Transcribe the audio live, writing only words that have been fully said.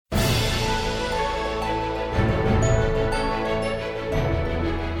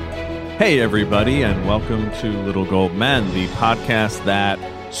Hey, everybody, and welcome to Little Gold Men, the podcast that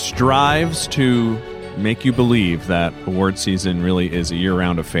strives to make you believe that award season really is a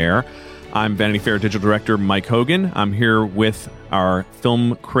year-round affair. I'm Vanity Fair Digital Director Mike Hogan. I'm here with our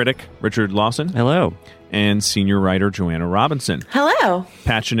film critic, Richard Lawson. Hello. And senior writer, Joanna Robinson. Hello.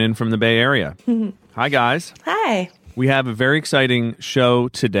 Patching in from the Bay Area. Hi, guys. Hi. We have a very exciting show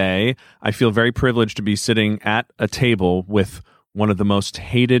today. I feel very privileged to be sitting at a table with one of the most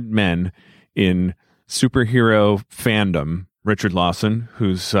hated men in superhero fandom, Richard Lawson,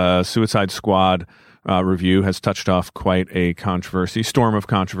 whose Suicide Squad review has touched off quite a storm of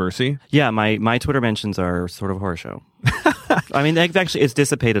controversy. Yeah, my Twitter mentions are sort of a horror show. I mean, actually, it's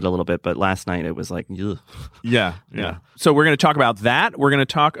dissipated a little bit, but last night it was like, ugh. Yeah. So we're going to talk about that. We're going to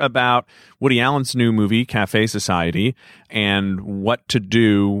talk about Woody Allen's new movie, Cafe Society, and what to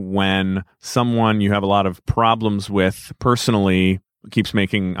do when someone you have a lot of problems with personally keeps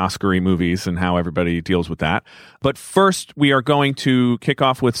making Oscar-y movies and how everybody deals with that. But first, we are going to kick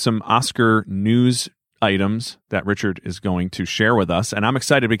off with some Oscar news items that Richard is going to share with us. And I'm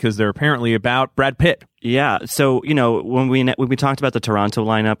excited because they're apparently about Brad Pitt. Yeah. So, when we talked about the Toronto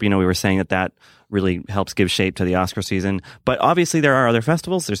lineup, we were saying that really helps give shape to the Oscar season. But obviously there are other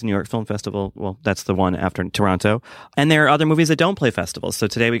festivals. There's the New York Film Festival. Well, that's the one after Toronto. And there are other movies that don't play festivals. So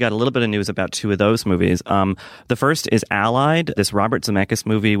today we got a little bit of news about two of those movies. The first is Allied, this Robert Zemeckis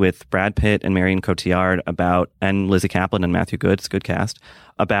movie with Brad Pitt and Marion Cotillard and Lizzie Kaplan and Matthew Good. It's a good cast.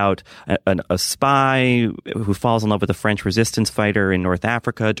 About a spy who falls in love with a French resistance fighter in North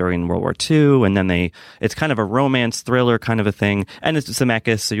Africa during World War II. And then it's kind of a romance thriller kind of a thing. And it's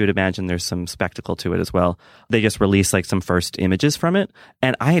Zemeckis, so you would imagine there's some spectacle to it as well. They just released some first images from it.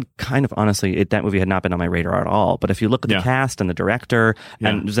 And I had kind of, honestly, that movie had not been on my radar at all. But if you look at the cast and the director,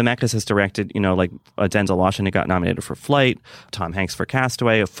 and Zemeckis has directed, Denzel Washington got nominated for Flight, Tom Hanks for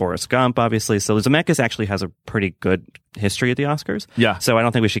Castaway, Forrest Gump, obviously. So Zemeckis actually has a pretty good history at the Oscars. Yeah. So I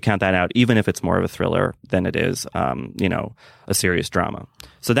don't think we should count that out, even if it's more of a thriller than it is, a serious drama.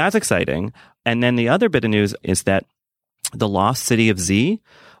 So that's exciting. And then the other bit of news is that The Lost City of Z,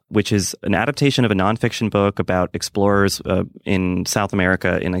 which is an adaptation of a nonfiction book about explorers in South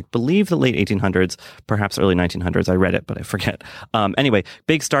America in, I believe, the late 1800s, perhaps early 1900s. I read it, but I forget. Anyway,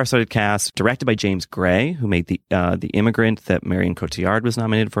 big star-studded cast, directed by James Gray, who made the Immigrant that Marion Cotillard was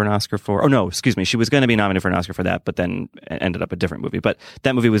nominated for an Oscar for. Oh, no, excuse me. She was going to be nominated for an Oscar for that, but then ended up a different movie. But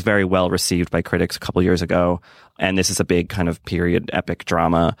that movie was very well received by critics a couple years ago. And this is a big kind of period epic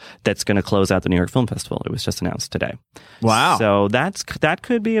drama that's going to close out the New York Film Festival. It was just announced today. Wow. So that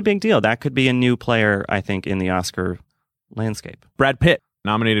could be a big deal. That could be a new player, I think, in the Oscar landscape. Brad Pitt,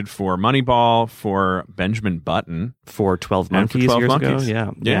 nominated for Moneyball, for Benjamin Button. For 12 Monkeys years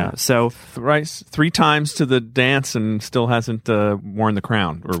ago. Yeah. So three times to the dance and still hasn't worn the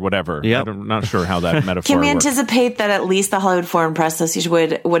crown or whatever. Yep. I'm not sure how that metaphor Can we works. anticipate that at least the Hollywood Foreign Press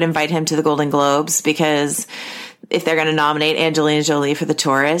Association would invite him to the Golden Globes? Because if they're going to nominate Angelina Jolie for The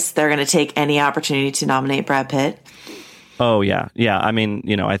Tourist, they're going to take any opportunity to nominate Brad Pitt. Oh, yeah. Yeah. I mean,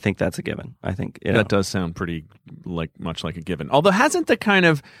 I think that's a given. I think that does sound pretty much like a given. Although hasn't the kind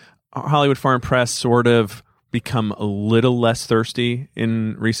of Hollywood Foreign Press sort of become a little less thirsty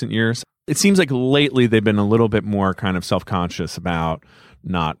in recent years? It seems like lately they've been a little bit more kind of self-conscious about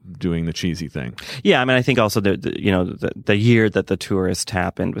not doing the cheesy thing. Yeah, I mean, I think also the year that The Tourist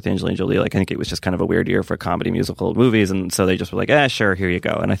happened with Angelina Jolie, I think it was just kind of a weird year for comedy musical movies, and so they just were like, sure, here you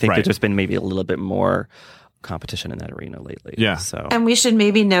go. And I think there's just been maybe a little bit more competition in that arena lately. Yeah. So. And we should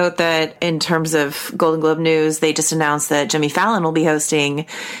maybe note that in terms of Golden Globe news, they just announced that Jimmy Fallon will be hosting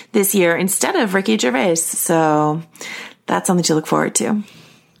this year instead of Ricky Gervais. So that's something to look forward to.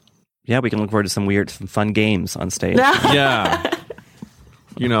 Yeah, we can look forward to some fun games on stage. Yeah.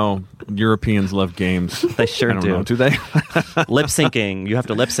 Europeans love games. They sure do. Do they? Lip syncing. You have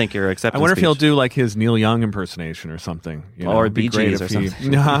to lip sync your acceptance I wonder if speech. he'll do his Neil Young impersonation or something. Or Bee Gees or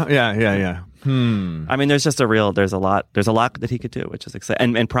something. Yeah. I mean, there's a lot that he could do, which is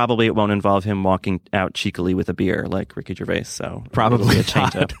exciting. And probably it won't involve him walking out cheekily with a beer like Ricky Gervais. So probably a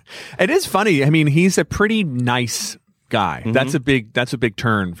change up. It is funny. I mean, he's a pretty nice guy. Mm-hmm. That's a big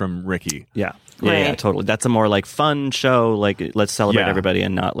turn from Ricky. Yeah. Right. Yeah, totally. That's a more fun show. Let's celebrate everybody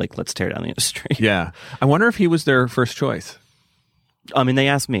and not let's tear down the industry. Yeah. I wonder if he was their first choice. I mean, they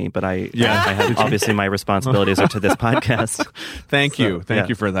asked me, but I have obviously my responsibilities are to this podcast. Thank you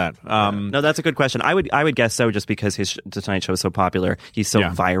for that. No, that's a good question. I would guess so, just because the Tonight Show is so popular. He's so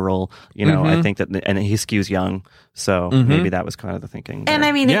viral. You know, I think that, and he skews young, so maybe that was kind of the thinking. And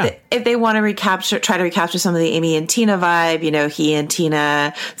I mean, if they want to try to recapture some of the Amy and Tina vibe, you know, he and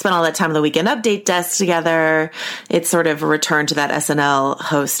Tina spent all that time on the Weekend Update desk together. It's sort of a return to that SNL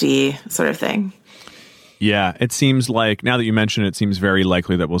hosty sort of thing. Yeah, it seems like, now that you mention it, it seems very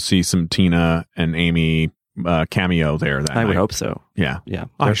likely that we'll see some Tina and Amy cameo there that night. I would hope so. Yeah.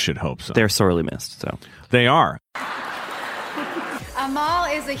 I should hope so. They're sorely missed, so. They are. Amal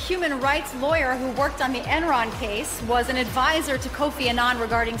is a human rights lawyer who worked on the Enron case, was an advisor to Kofi Annan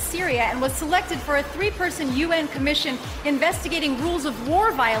regarding Syria, and was selected for a 3-person UN commission investigating rules of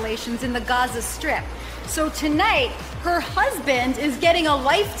war violations in the Gaza Strip. So tonight, her husband is getting a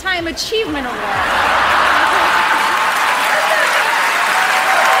Lifetime Achievement Award.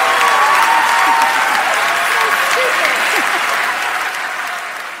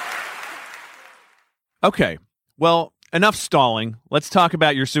 Okay, well, enough stalling. Let's talk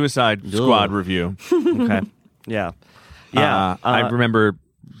about your Suicide Squad review. Okay. Yeah. I remember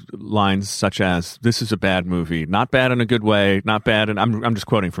lines such as, "This is a bad movie, not bad in a good way, not bad," and I'm just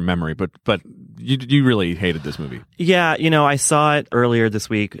quoting from memory, but you really hated this movie. Yeah, you know, I saw it earlier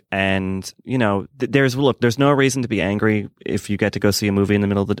this week, and you know, there's no reason to be angry if you get to go see a movie in the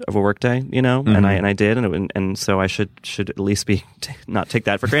middle of a workday, you know, and I did, and so I should at least be not take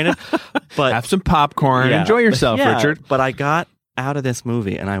that for granted, but have some popcorn, enjoy yourself, Richard. But I got out of this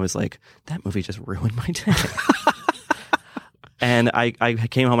movie, and I was like, that movie just ruined my day. And I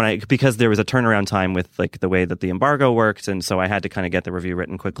came home and because there was a turnaround time with like the way that the embargo worked, and so I had to kind of get the review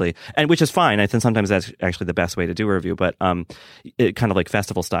written quickly, and which is fine. I think sometimes that's actually the best way to do a review, but it kind of like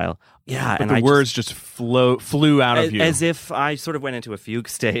festival style. Yeah, but and the words just flew out of you as if I sort of went into a fugue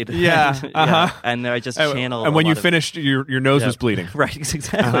state. Yeah, and I just channeled. And when you finished, your nose was bleeding. Right,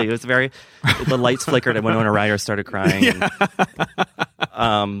 exactly. It was the lights flickered, and Winona Ryder started crying.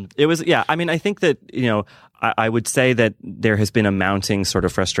 And, it was I mean, I think that, you know, I would say that there has been a mounting sort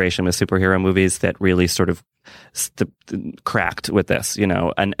of frustration with superhero movies that really sort of cracked with this, you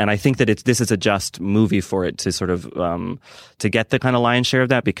know, and I think that this is a just movie for it to sort of to get the kind of lion's share of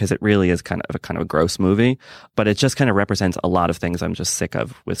that, because it really is kind of a gross movie, but it just kind of represents a lot of things I'm just sick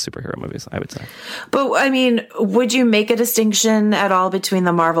of with superhero movies, I would say. But I mean, would you make a distinction at all between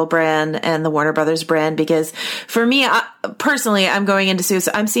the Marvel brand and the Warner Brothers brand? Because for me, personally, I'm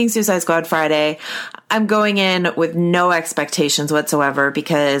seeing Suicide Squad Friday. I'm going in with no expectations whatsoever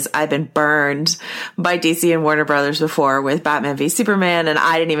because I've been burned by DC and Warner Brothers before with Batman v Superman, and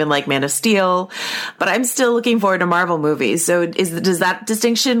I didn't even like Man of Steel. But I'm still looking forward to Marvel movies. So does that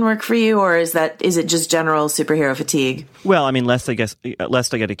distinction work for you, or is it just general superhero fatigue? Well, I mean, lest I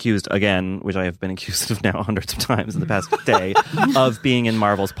get accused again, which I have been accused of now hundreds of times in the past day, of being in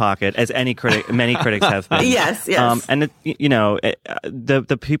Marvel's pocket, as many critics have been. Yes. And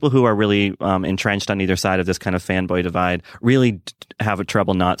the people who are really entrenched on either side of this kind of fanboy divide really have a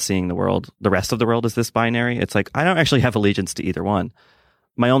trouble not seeing the rest of the world as this binary. It's like, I don't actually have allegiance to either one.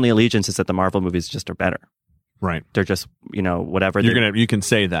 My only allegiance is that the Marvel movies just are better. Right. They're just, you know, whatever. You can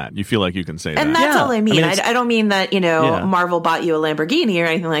say that. You feel like you can say that. And that's all I mean. I don't mean that, you know, Marvel bought you a Lamborghini or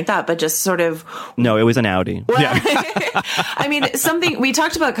anything like that, but just sort of. No, it was an Audi. Well, I mean, something we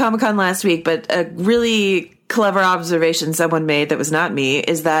talked about Comic-Con last week, but a really clever observation someone made that was not me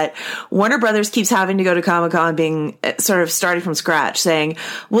is that Warner Brothers keeps having to go to Comic-Con being sort of starting from scratch, saying,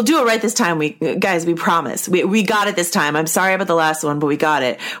 we'll do it right this time. We promise. We got it this time. I'm sorry about the last one, but we got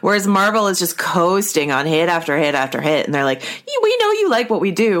it. Whereas Marvel is just coasting on hit after hit after hit. And they're like, we know you like what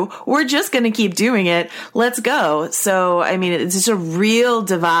we do. We're just going to keep doing it. Let's go. So, I mean, it's just a real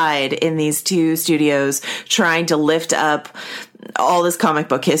divide in these two studios trying to lift up all this comic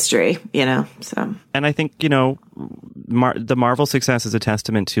book history, you know, so. And I think, you know, the Marvel success is a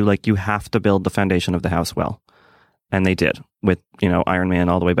testament to, like, you have to build the foundation of the house well. And they did with, you know, Iron Man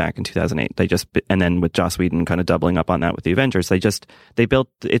all the way back in 2008. And then with Joss Whedon kind of doubling up on that with the Avengers, they built,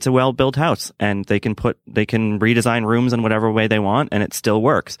 it's a well-built house, and they can redesign rooms in whatever way they want, and it still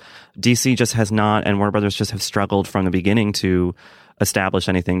works. DC just has not, and Warner Brothers just have struggled from the beginning to establish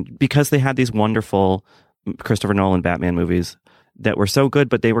anything, because they had these wonderful Christopher Nolan Batman movies that were so good,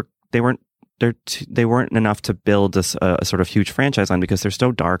 but they weren't enough to build a sort of huge franchise on, because they're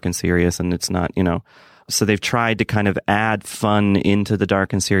so dark and serious, and it's not, you know. So they've tried to kind of add fun into the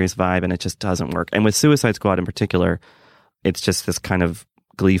dark and serious vibe, and it just doesn't work. And with Suicide Squad in particular, it's just this kind of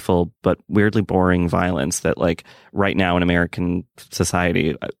gleeful but weirdly boring violence that, like, right now in American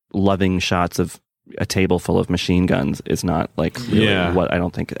society, loving shots of a table full of machine guns is not like really what I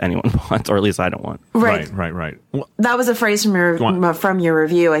don't think anyone wants, or at least I don't want. Right. Well, that was a phrase from your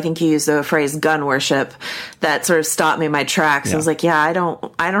review. I think you used the phrase gun worship that sort of stopped me in my tracks. I was like, I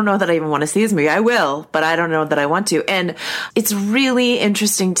don't know that I even want to see this movie. I will, but I don't know that I want to. And it's really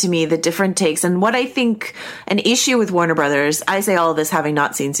interesting to me, the different takes. And what I think an issue with Warner Brothers, I say all of this having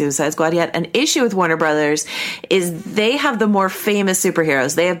not seen Suicide Squad yet, an issue with Warner Brothers is they have the more famous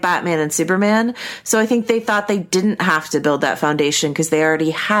superheroes. They have Batman and Superman. So I think they thought they didn't have to build that foundation because they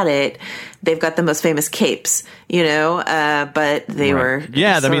already had it. They've got the most famous capes, but they were.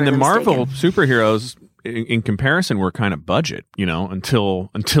 Yeah, I mean, the Marvel superheroes in comparison were kind of budget, until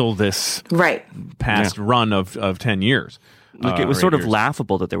this past run of 10 years. Look, it was sort of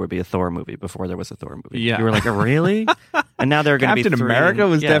laughable that there would be a Thor movie before there was a Thor movie. Yeah. You were like, really? And now they're going to be Captain America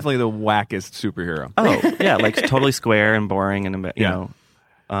was definitely the wackest superhero. Oh, yeah, like totally square and boring and, you know.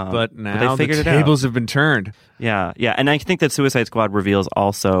 But now the tables have been turned. Yeah, and I think that Suicide Squad reveals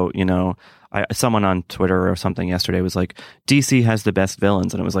also, someone on Twitter or something yesterday was like, DC has the best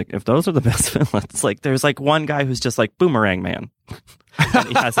villains. And it was like, if those are the best villains, like there's like one guy who's just like Boomerang Man. And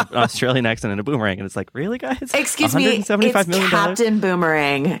he has an Australian accent and a boomerang. And it's like, really, guys? Excuse me, it's Captain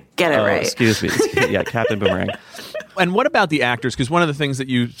Boomerang. Get it right. Excuse me. Yeah, Captain Boomerang. And what about the actors? Because one of the things that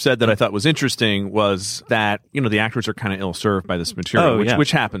you said that I thought was interesting was that, the actors are kind of ill-served by this material,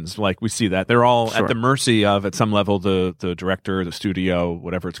 which happens. Like, we see that. They're all at the mercy of, at some level, the director, the studio,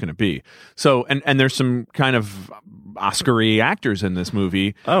 whatever it's going to be. So, and there's some kind of Oscar-y actors in this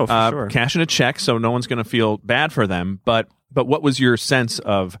movie. Oh, for sure. Cashing a check, so no one's going to feel bad for them. But what was your sense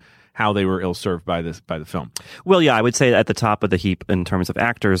of how they were ill-served by the film? Well, yeah, I would say at the top of the heap in terms of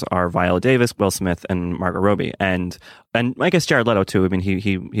actors are Viola Davis, Will Smith, and Margot Robbie, and I guess Jared Leto too. I mean,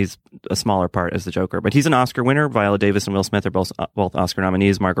 he's a smaller part as the Joker, but he's an Oscar winner. Viola Davis and Will Smith are both Oscar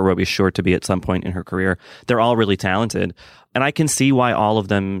nominees. Margot Robbie is sure to be at some point in her career. They're all really talented. And I can see why all of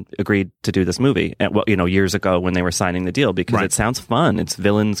them agreed to do this movie, years ago when they were signing the deal, because it sounds fun. It's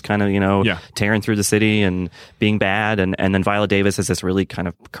villains kind of, tearing through the city and being bad. And then Viola Davis is this really kind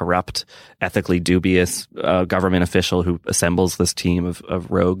of corrupt, ethically dubious government official who assembles this team of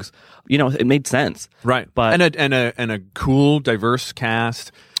rogues. It made sense. Right. But and a cool, diverse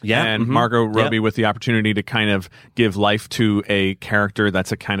cast. Yeah. And Margot Robbie with the opportunity to kind of give life to a character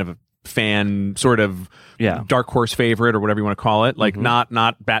that's a kind of a fan sort of dark horse favorite or whatever you want to call it, like not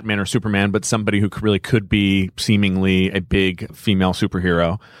Batman or Superman, but somebody who really could be seemingly a big female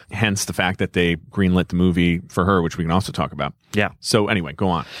superhero, hence the fact that they greenlit the movie for her, which we can also talk about. So anyway, go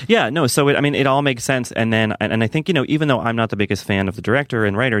on. So it all makes sense. And then and I think even though I'm not the biggest fan of the director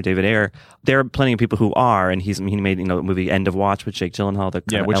and writer David Ayer, there are plenty of people who are, and he made the movie End of Watch with Jake Gyllenhaal,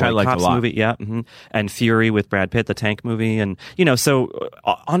 the which LA I liked Cops a lot. movie, and Fury with Brad Pitt, the tank movie, and so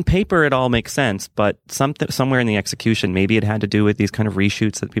on paper it all makes sense, but somewhere in the execution, maybe it had to do with these kind of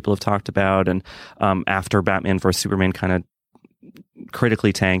reshoots that people have talked about, and after Batman vs Superman kind of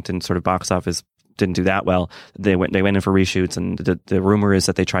critically tanked and sort of box office didn't do that well, they went in for reshoots, and the rumor is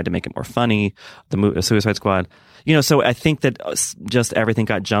that they tried to make it more funny, the Suicide Squad. So I think that just everything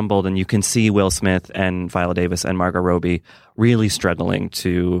got jumbled, and you can see Will Smith and Viola Davis and Margot Robbie really struggling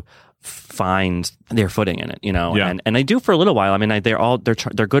to find their footing in it, and they do for a little while. I mean,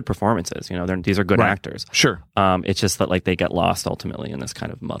 they're good performances, these are good actors. Sure. It's just that like they get lost ultimately in this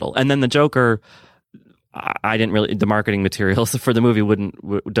kind of muddle. And then the Joker, the marketing materials for the movie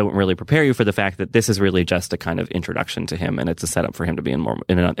don't really prepare you for the fact that this is really just a kind of introduction to him, and it's a setup for him to be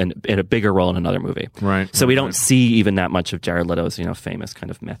in a bigger role in another movie. Right. So we don't see even that much of Jared Leto's, famous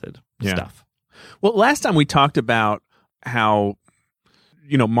kind of method stuff. Well, last time we talked about how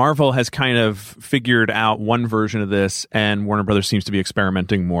Marvel has kind of figured out one version of this, and Warner Brothers seems to be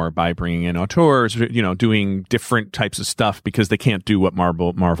experimenting more by bringing in auteurs, doing different types of stuff because they can't do what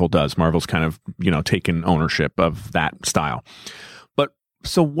Marvel does. Marvel's kind of, taken ownership of that style. But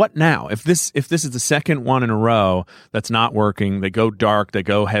so what now? If this is the second one in a row that's not working, they go dark, they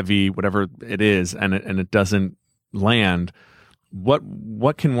go heavy, whatever it is, and it doesn't land,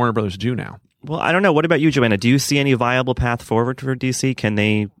 what can Warner Brothers do now? Well, I don't know. What about you, Joanna? Do you see any viable path forward for DC? Can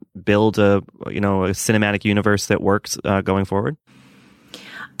they build a cinematic universe that works going forward?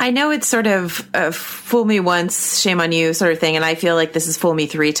 I know it's sort of fool me once, shame on you sort of thing, and I feel like this is fool me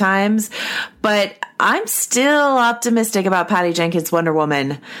 3 times. But I'm still optimistic about Patty Jenkins' Wonder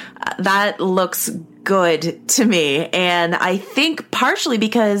Woman. That looks good to me. And I think partially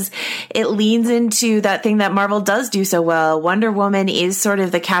because it leans into that thing that Marvel does do so well. Wonder Woman is sort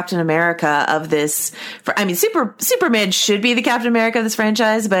of the Captain America of this. Superman should be the Captain America of this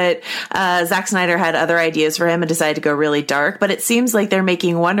franchise, but Zack Snyder had other ideas for him and decided to go really dark. But it seems like they're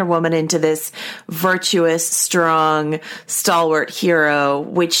making Wonder Woman into this virtuous, strong, stalwart hero,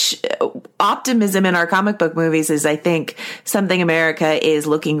 which optimism in our comic book movies is, I think, something America is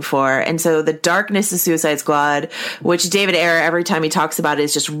looking for. And so the darkness of Suicide Squad, which David Ayer, every time he talks about it,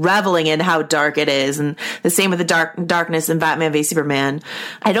 is just reveling in how dark it is. And the same with the darkness in Batman v Superman,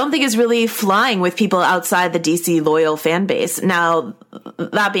 I don't think is really flying with people outside the DC loyal fan base. Now,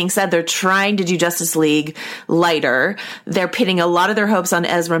 that being said, they're trying to do Justice League lighter. They're pitting a lot of their hopes on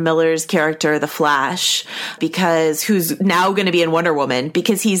Ezra Miller's character, the Flash, because who's now going to be in Wonder Woman,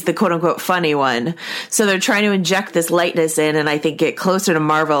 because he's the quote unquote funny one. So they're trying to inject this lightness in and I think get closer to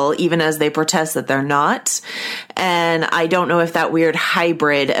Marvel, even as they protest that they're not. And I don't know if that weird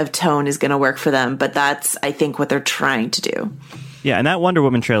hybrid of tone is going to work for them, but that's, I think, what they're trying to do. Yeah, and that Wonder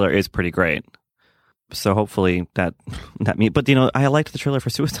Woman trailer is pretty great. So hopefully that but I liked the trailer for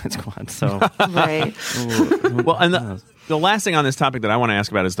Suicide Squad. So right. Well, and the last thing on this topic that I want to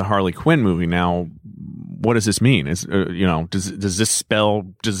ask about is the Harley Quinn movie. Now, what does this mean? Is does this spell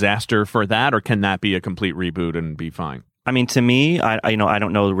disaster for that, or can that be a complete reboot and be fine? I mean, to me, I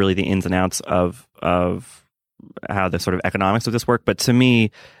don't know really the ins and outs of how the sort of economics of this work, but to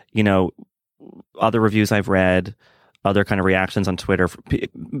me, other reviews I've read, other kind of reactions on Twitter,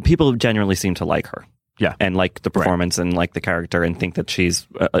 people generally seem to like her. Yeah. And like the performance and like the character and think that she's,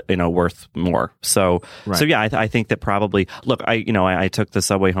 worth more. So yeah, I think that probably, look, I took the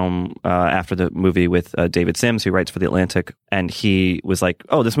subway home after the movie with David Sims, who writes for The Atlantic, and he was like,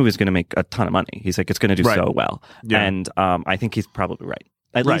 oh, this movie is going to make a ton of money. He's like, it's going to do so well. Yeah. And I think he's probably right.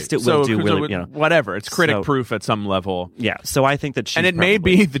 At least it will do really, whatever. It's critic proof at some level. Yeah. So I think that she's may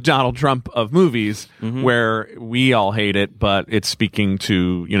be the Donald Trump of movies where we all hate it, but it's speaking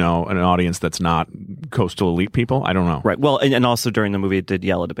to, an audience that's not coastal elite people. I don't know. Right. Well, and also during the movie, it did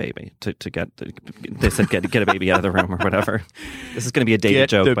yell at a baby to get, they said, get a baby out of the room or whatever. This is going to be a dated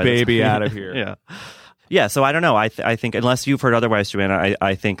joke. Get the baby out of here. Yeah. Yeah. So I don't know. I think unless you've heard otherwise, Joanna,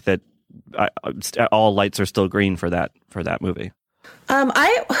 I think that all lights are still green for that movie.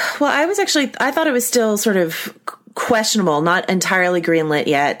 I thought it was still sort of questionable, not entirely greenlit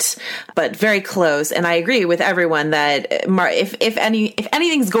yet, but very close. And I agree with everyone that if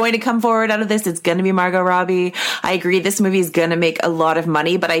anything's going to come forward out of this, it's going to be Margot Robbie. I agree this movie is going to make a lot of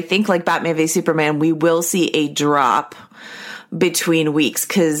money, but I think like Batman v Superman, we will see a drop between weeks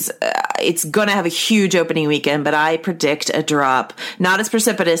because it's going to have a huge opening weekend, but I predict a drop. Not as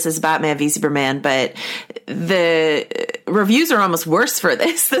precipitous as Batman v Superman, but the reviews are almost worse for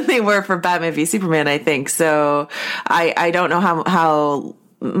this than they were for Batman v Superman, I think. So I don't know how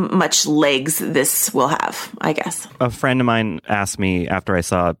much legs this will have, I guess. A friend of mine asked me after I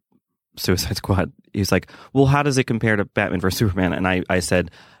saw Suicide Squad, he's like, well, how does it compare to Batman vs. Superman? And I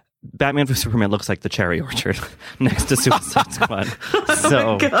said, Batman vs. Superman looks like the cherry orchard next to Suicide Squad.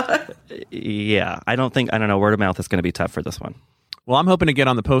 So, yeah, I don't know, word of mouth is going to be tough for this one. Well, I'm hoping to get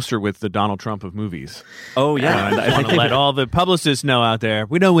on the poster with the Donald Trump of movies. Oh, yeah. I want to let all the publicists know out there,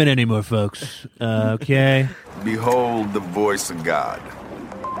 we don't win anymore, folks. Okay? Behold the voice of God.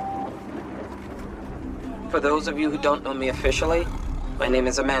 For those of you who don't know me officially, my name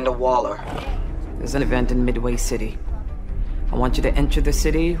is Amanda Waller. There's an event in Midway City. I want you to enter the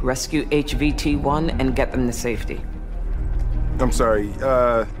city, rescue HVT-1, and get them to safety. I'm sorry,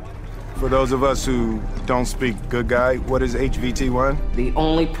 for those of us who don't speak good guy, what is HVT-1? The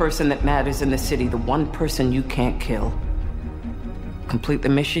only person that matters in the city, the one person you can't kill. Complete the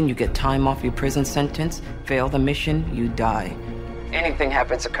mission, you get time off your prison sentence. Fail the mission, you die. Anything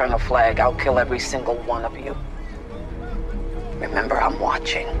happens to Colonel Flagg, I'll kill every single one of you. Remember, I'm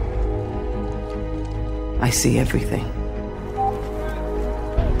watching. I see everything.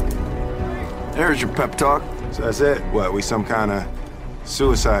 There's your pep talk. So that's it? What, we some kind of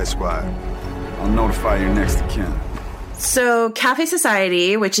suicide squad? I'll notify your next of kin. So Cafe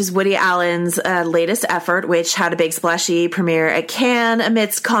Society, which is Woody Allen's latest effort, which had a big splashy premiere at Cannes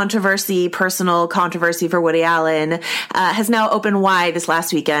amidst personal controversy for Woody Allen, has now opened wide this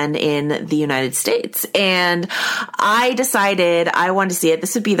last weekend in the United States. And I decided I wanted to see it.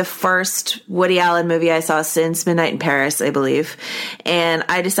 This would be the first Woody Allen movie I saw since Midnight in Paris, I believe. And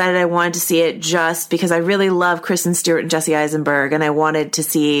I decided I wanted to see it just because I really love Kristen Stewart and Jesse Eisenberg, and I wanted to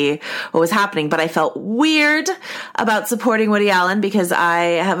see what was happening. But I felt weird about supporting Woody Allen because I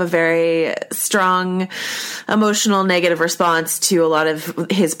have a very strong emotional negative response to a lot of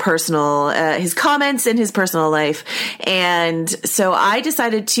his personal, his comments in his personal life. And so I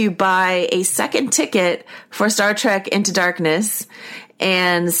decided to buy a second ticket for Star Trek Into Darkness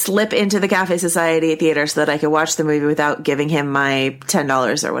and slip into the Cafe Society theater so that I could watch the movie without giving him my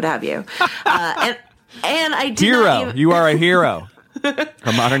 $10 or what have you. And I did hero. You are a hero.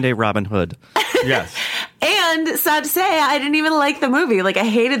 A modern day Robin Hood. Yes. And sad to say, I didn't even like the movie. Like, I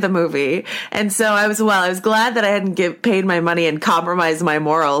hated the movie. And so I was glad that I hadn't paid my money and compromised my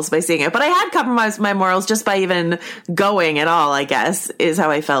morals by seeing it. But I had compromised my morals just by even going at all, I guess, is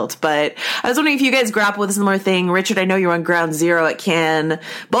how I felt. But I was wondering if you guys grapple with a similar thing. Richard, I know you were on ground zero at Cannes,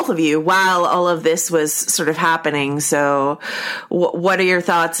 both of you, while all of this was sort of happening. So what are your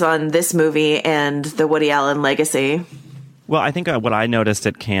thoughts on this movie and the Woody Allen legacy? Well, I think what I noticed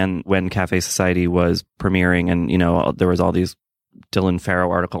at Cannes when Cafe Society was premiering, and there was all these Ronan Farrow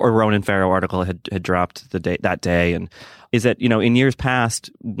article had dropped that day, and is that in years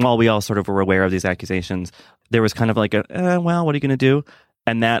past, while we all sort of were aware of these accusations, there was kind of like well, what are you going to do?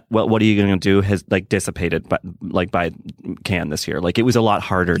 And that what are you going to do has like dissipated, by Cannes this year. Like, it was a lot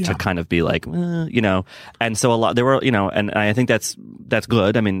harder to kind of be like, and so there were, and I think that's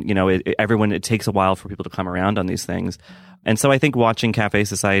good. I mean, it takes a while for people to come around on these things. And so I think watching Cafe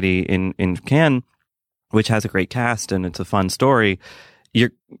Society in Cannes, which has a great cast and it's a fun story,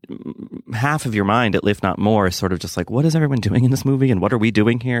 you're half of your mind, if not more, is sort of just like, what is everyone doing in this movie and what are we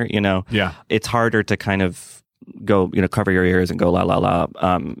doing here? Yeah. It's harder to kind of go, cover your ears and go la la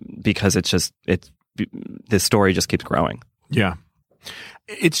la, because this story just keeps growing. Yeah.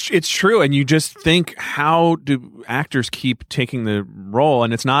 It's true, and you just think, how do actors keep taking the role?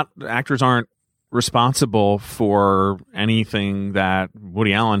 And it's not, actors aren't responsible for anything that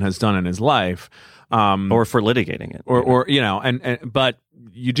Woody Allen has done in his life, or for litigating it, or but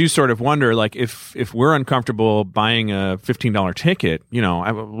you do sort of wonder, like, if we're uncomfortable buying a $15 ticket,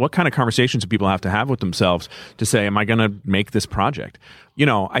 what kind of conversations do people have to have with themselves to say, am I going to make this project?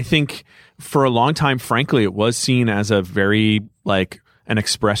 I think for a long time, frankly, it was seen as a very, like, an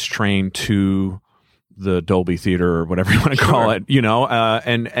express train to the Dolby Theater or whatever you want to call it,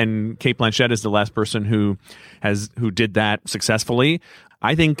 and Cate Blanchett is the last person who did that successfully.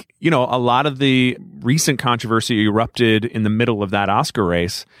 I think, a lot of the recent controversy erupted in the middle of that Oscar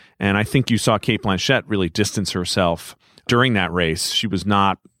race. And I think you saw Cate Blanchett really distance herself during that race. She was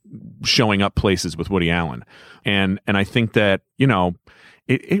not showing up places with Woody Allen. And I think that,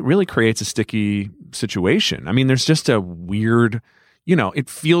 it really creates a sticky situation. I mean, there's just a weird, it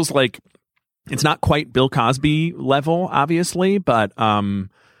feels like it's not quite Bill Cosby level, obviously, but I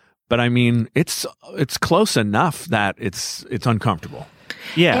mean, it's close enough that it's uncomfortable.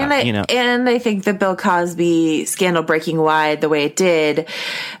 Yeah, and I think the Bill Cosby scandal breaking wide the way it did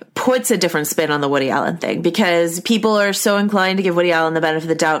puts a different spin on the Woody Allen thing, because people are so inclined to give Woody Allen the benefit of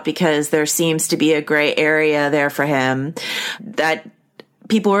the doubt because there seems to be a gray area there for him, that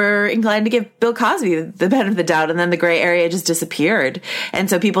people were inclined to give Bill Cosby the benefit of the doubt, and then the gray area just disappeared. And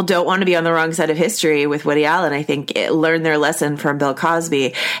so people don't want to be on the wrong side of history with Woody Allen. I think learned their lesson from Bill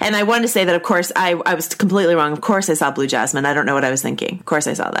Cosby. And I wanted to say that, of course, I was completely wrong. Of course, I saw Blue Jasmine. I don't know what I was thinking. Of course,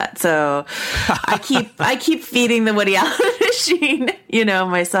 I saw that. So I keep feeding the Woody Allen machine,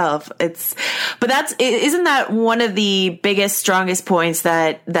 myself. Isn't that one of the biggest, strongest points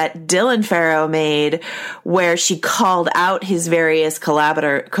that Dylan Farrow made, where she called out his various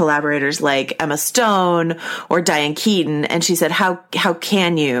collaborators like Emma Stone or Diane Keaton, and she said, how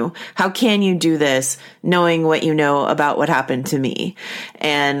can you do this knowing what you know about what happened to me?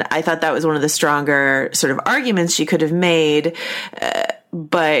 And I thought that was one of the stronger sort of arguments she could have made,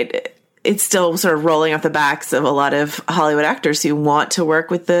 but it's still sort of rolling off the backs of a lot of Hollywood actors who want to work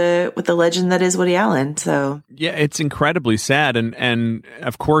with the legend that is Woody Allen. So yeah, it's incredibly sad. And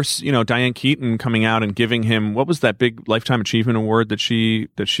of course, Diane Keaton coming out and giving him, what was that big Lifetime Achievement Award that she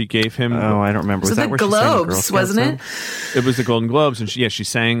gave him? Oh, I don't remember. Was that the Globes, wasn't it? It was the Golden Globes, and she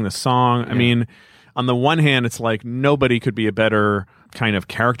sang the song. Yeah. I mean, on the one hand, it's like nobody could be a better kind of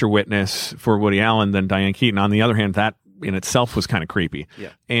character witness for Woody Allen than Diane Keaton. On the other hand, that in itself was kind of creepy. Yeah.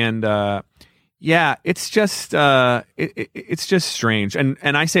 And it's just it's just strange. And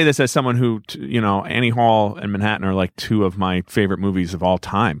I say this as someone who, Annie Hall and Manhattan are like two of my favorite movies of all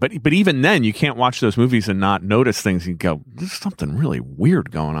time. But even then, you can't watch those movies and not notice things. You go, there's something really weird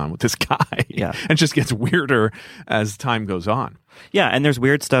going on with this guy. Yeah. And it just gets weirder as time goes on. Yeah, and there's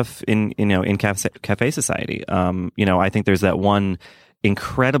weird stuff in Cafe Society. I think there's that one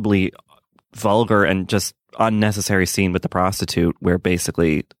incredibly vulgar and just unnecessary scene with the prostitute where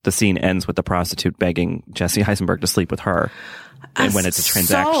basically the scene ends with the prostitute begging Jesse Eisenberg to sleep with her. And when it's a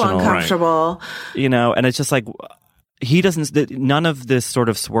transactional, so uncomfortable. You know, and it's just like he doesn't. None of this sort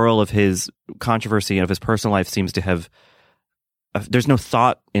of swirl of his controversy of his personal life seems to have. There's no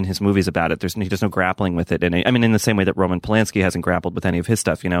thought in his movies about it. There's no grappling with it. And I mean, in the same way that Roman Polanski hasn't grappled with any of his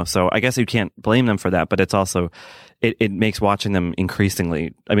stuff, you know. So I guess you can't blame them for that. But it's also it makes watching them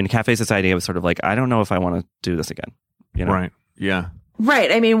increasingly. I mean, Cafe Society, I was sort of like, I don't know if I want to do this again. You know? Right? Yeah.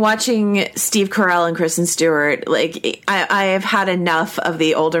 Right. I mean, watching Steve Carell and Kristen Stewart, like I have had enough of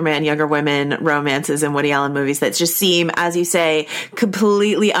the older man, younger women romances in Woody Allen movies that just seem, as you say,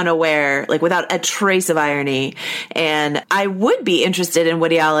 completely unaware, like without a trace of irony. And I would be interested in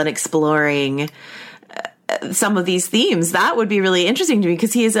Woody Allen exploring some of these themes. That would be really interesting to me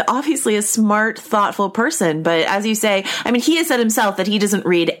because he is obviously a smart, thoughtful person. But as you say, I mean, he has said himself that he doesn't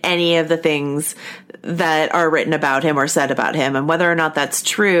read any of the things that are written about him or said about him. And whether or not that's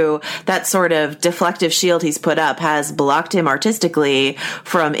true, that sort of deflective shield he's put up has blocked him artistically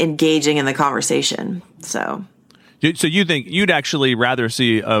from engaging in the conversation. So you think you'd actually rather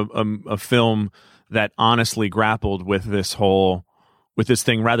see a film that honestly grappled with this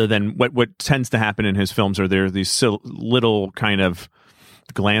thing rather than what tends to happen in his films are there these little kind of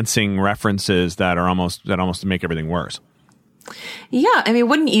glancing references that almost make everything worse. Yeah, I mean,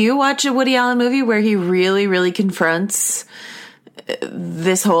 wouldn't you watch a Woody Allen movie where he really, really confronts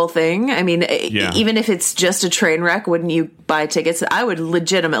this whole thing? I mean, even if it's just a train wreck, wouldn't you buy tickets? I would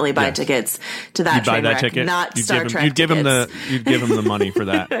legitimately buy tickets to that train wreck, ticket? Not Star Trek. You'd give him the money for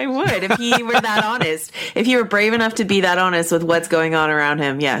that. I would, if he were that honest. If he were brave enough to be that honest with what's going on around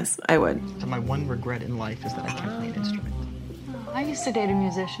him, yes, I would. So my one regret in life is that I can't play an instrument. I used to date a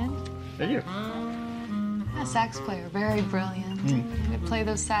musician. Did you? A sax player, very brilliant. He would play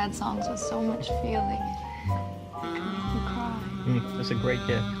those sad songs with so much feeling. It could make you cry. That's a great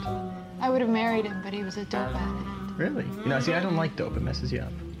gift. I would have married him, but he was a dope addict. Really? You know, see, I don't like dope. It messes you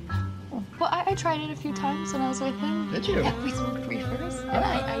up. Well, I tried it a few times when I was with him. Did you? Yeah, we smoked reefers, and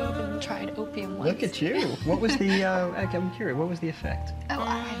I even tried opium once. Look at you. What was the, I'm curious, what was the effect? Oh,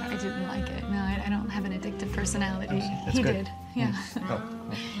 I didn't like it. No, I don't have an addictive personality. That's he good. did, yeah. Oh.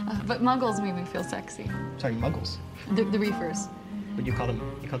 But muggles made me feel sexy. Sorry, muggles? The reefers. But you call them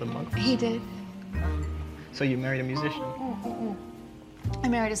muggles? He did. So you married a musician? I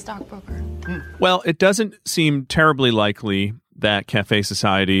married a stockbroker. Well, it doesn't seem terribly likely that Cafe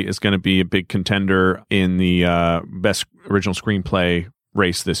Society is going to be a big contender in the best original screenplay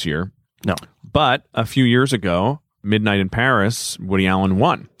race this year. No. But a few years ago, Midnight in Paris, Woody Allen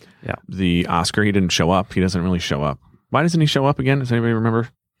won the Oscar. He didn't show up. He doesn't really show up. Why doesn't he show up again? Does anybody remember?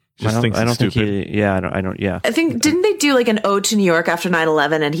 I don't think I think, didn't they do like an ode to New York after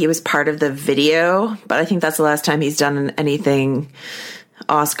 9/11 and he was part of the video? But I think that's the last time he's done anything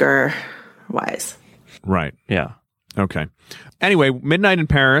Oscar-wise. Right. Yeah. Okay. Anyway, Midnight in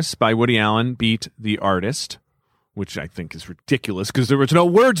Paris by Woody Allen beat The Artist, which I think is ridiculous because there was no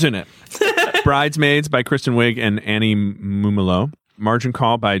words in it. Bridesmaids by Kristen Wiig and Annie Mumolo. Margin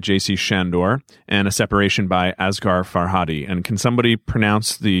Call by J.C. Shandor, and A Separation by Asghar Farhadi. And can somebody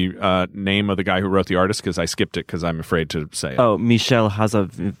pronounce the name of the guy who wrote The Artist? Because I skipped it because I'm afraid to say it. Oh, Michel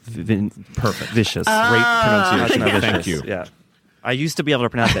Hazavicius. Perfect. Vicious. Great pronunciation. Thank you. Yeah. I used to be able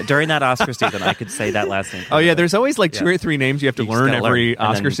to pronounce that. During that Oscar season, I could say that last name. Oh, yeah. There's always like 2 or 3 names you have to learn every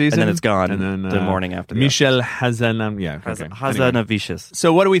Oscar season. And then it's gone and then, the morning after. Michel Hazanavicius. Hazanavicius.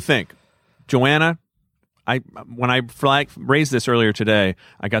 So what do we think? Joanna? When I raised this earlier today,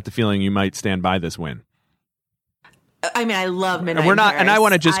 I got the feeling you might stand by this win. I mean, I love Midnight in Paris. And I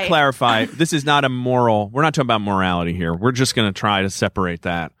want to just clarify, this is not a moral. We're not talking about morality here. We're just going to try to separate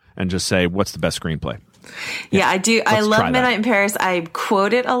that and just say, what's the best screenplay? Yeah, I do. I love Midnight in Paris. I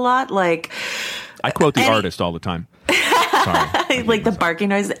quote it a lot. Like I quote The Artist all the time. Sorry. Like the barking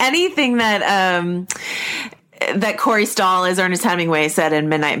noise. Anything that Corey Stoll, as Ernest Hemingway, said in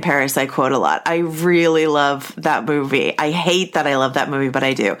Midnight in Paris, I quote a lot. I really love that movie. I hate that I love that movie, but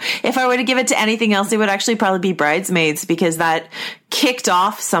I do. If I were to give it to anything else, it would actually probably be Bridesmaids, because that kicked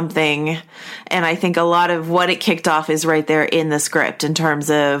off something. And I think a lot of what it kicked off is right there in the script in terms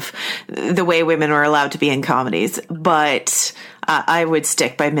of the way women were allowed to be in comedies. But I would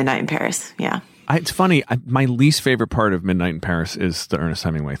stick by Midnight in Paris. Yeah. It's funny. My least favorite part of Midnight in Paris is the Ernest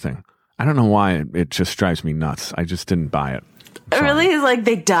Hemingway thing. I don't know why it just drives me nuts. I just didn't buy it. It really is like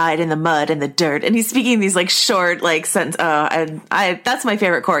they died in the mud and the dirt, and he's speaking these like short like sentence. That's my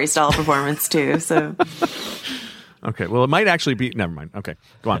favorite Corey Stoll performance too. So, okay, well, it might actually be. Never mind. Okay,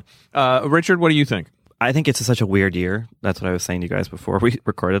 go on, Richard. What do you think? I think it's such a weird year. That's what I was saying to you guys before we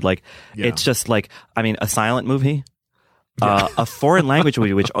recorded. Like, it's just like, I mean, a silent movie, a foreign language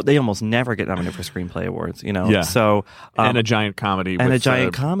movie, which they almost never get nominated for screenplay awards, you know? Yeah. So, and a giant comedy with a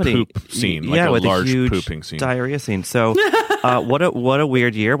giant comedy poop scene, like a with large a huge pooping scene. diarrhea scene. So, what a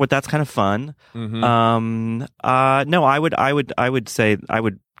weird year, but that's kind of fun. No, I would say I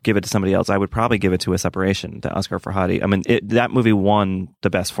would give it to somebody else. I would probably give it to A Separation, to Oscar Farhadi. I mean, that movie won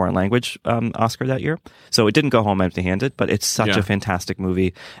the Best Foreign Language Oscar that year, so it didn't go home empty-handed. But it's such a fantastic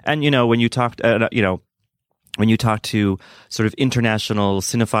movie. And when you talk, when you talk to sort of international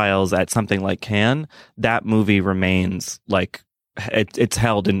cinephiles at something like Cannes, that movie remains like it's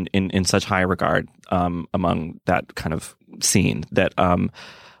held in such high regard among that kind of scene that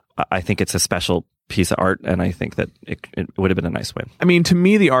I think it's a special piece of art, and I think that it would have been a nice win. I mean, to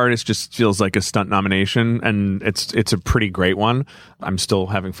me, the artist just feels like a stunt nomination, and it's a pretty great one. I'm still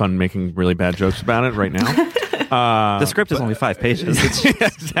having fun making really bad jokes about it right now. The script is only 5 pages.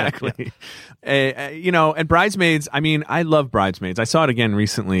 Exactly. And Bridesmaids, I mean, I love Bridesmaids. I saw it again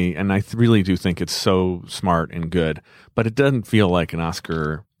recently, and I really do think it's so smart and good, but it doesn't feel like an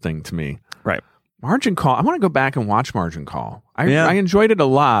Oscar thing to me. Right. Margin Call. I want to go back and watch Margin Call. I enjoyed it a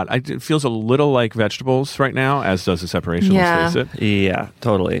lot. It feels a little like Vegetables right now, as does A Separation. Let's face it. Yeah,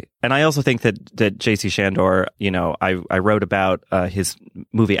 totally. And I also think that J.C. Shandor, I wrote about his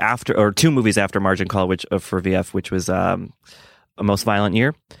movie after, or 2 movies after Margin Call, which for VF, which was A Most Violent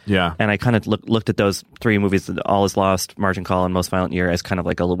Year. Yeah. And I kind of looked at those 3 movies, All Is Lost, Margin Call, and Most Violent Year, as kind of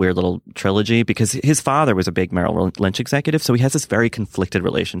like a weird little trilogy, because his father was a big Merrill Lynch executive, so he has this very conflicted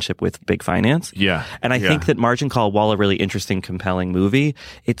relationship with big finance. Yeah. And I think that Margin Call, while a really interesting, compelling movie,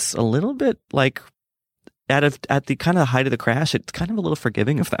 it's a little bit like at the kind of height of the crash, it's kind of a little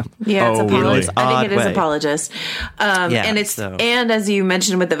forgiving of them. Yeah, it's apologist. Really I think it is way. apologist. And as you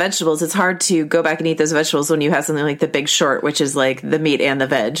mentioned with the vegetables, it's hard to go back and eat those vegetables when you have something like The Big Short, which is like the meat and the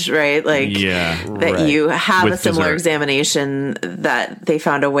veg, right? Like you have with a similar dessert. Examination that they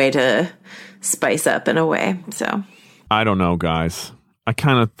found a way to spice up in a way. So I don't know, guys. I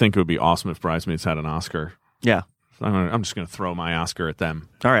kind of think it would be awesome if Bridesmaids had an Oscar. Yeah. I'm just going to throw my Oscar at them.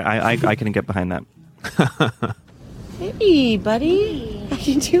 All right, I can get behind that. Hey, buddy. How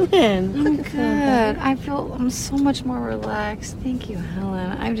you doing? I'm good. I'm so much more relaxed. Thank you,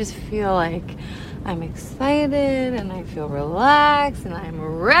 Helen. I just feel like I'm excited and I feel relaxed and I'm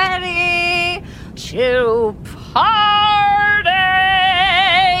ready to party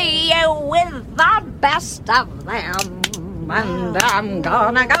with the best of them. And I'm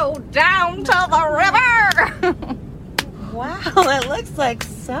gonna go down to the river. Wow, it looks like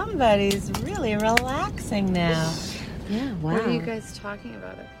somebody's really relaxing now. Yeah, wow. What are you guys talking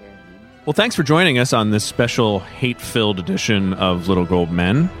about up here? Well, thanks for joining us on this special hate-filled edition of Little Gold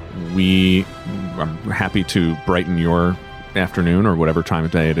Men. We are happy to brighten your afternoon or whatever time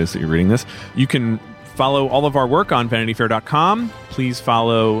of day it is that you're reading this. You can follow all of our work on VanityFair.com. Please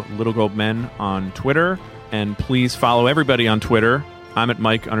follow Little Gold Men on Twitter. And please follow everybody on Twitter. I'm at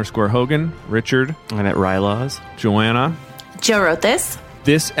Mike_Hogan. Richard. I'm at Rylaws. Joanna. Joe wrote this.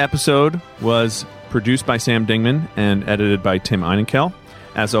 This episode was produced by Sam Dingman and edited by Tim Einenkel.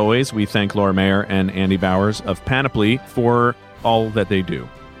 As always, we thank Laura Mayer and Andy Bowers of Panoply for all that they do.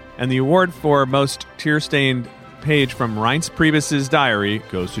 And the award for most tear-stained page from Reince Priebus's diary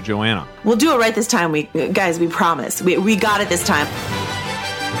goes to Joanna. We'll do it right this time. Guys, we promise. We got it this time.